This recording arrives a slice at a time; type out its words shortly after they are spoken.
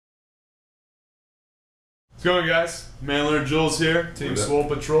What's going, guys? MANdler Jules here, Team Swole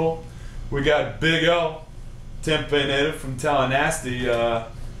Patrol. We got Big L, Tampa Bay native from Tallahassee,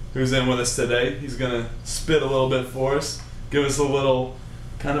 who's in with us today. He's gonna spit a little bit for us, give us a little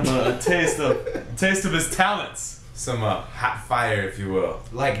kind of a taste of his talents. Some hot fire, if you will.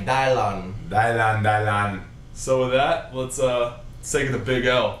 Like Dylan. Dylan. So with that, let's take it to Big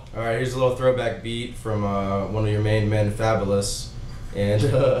L. Alright, here's a little throwback beat from one of your main men, Fabulous. And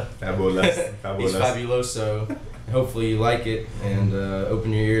Fabulous. He's fabuloso. Hopefully you like it and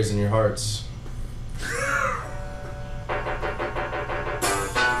open your ears and your hearts.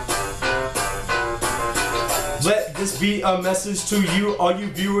 Let this be a message to you. All you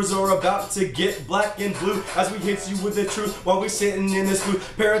viewers are about to get black and blue as we hit you with the truth while we sitting in this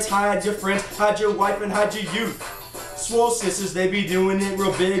booth. Parents, hide your friends, hide your wife, and hide your youth. Swole sisters, they be doing it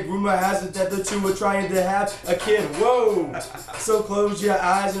real big. Rumor has it that the two are trying to have a kid. Whoa! So close your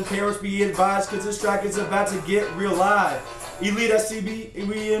eyes and parents be advised, cause this track is about to get real live. Elite SCB,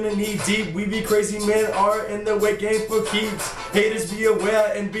 we in a knee deep. We be crazy men are in the weight game for keeps. Haters be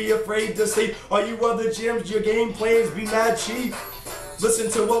aware and be afraid to sleep. All you other gyms, your game plans be mad cheap.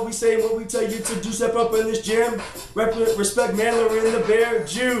 Listen to what we say and what we tell you to do. Step up in this gym. Respect MANdler in the bear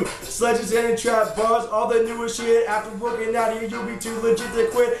Jew. Sledges and trap bars, all the newest shit. After working out here, you'll be too legit to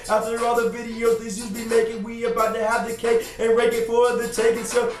quit. After all the videos these dudes be making, we about to have the cake and rake it for the taking.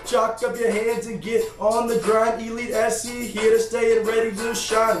 So chalk up your hands and get on the grind. Elite SC here to stay and ready to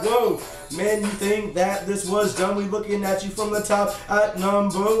shine. Whoa, man, you think that this was done? We looking at you from the top at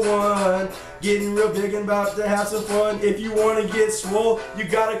 #1. Getting real big and about to have some fun. If you want to get swole, you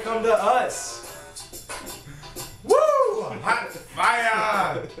gotta come to us. Woo! Hot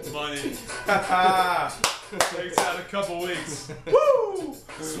fire! Money. Takes out a couple weeks. Woo!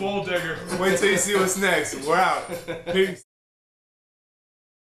 Swole digger. Wait till you see what's next. We're out. Peace.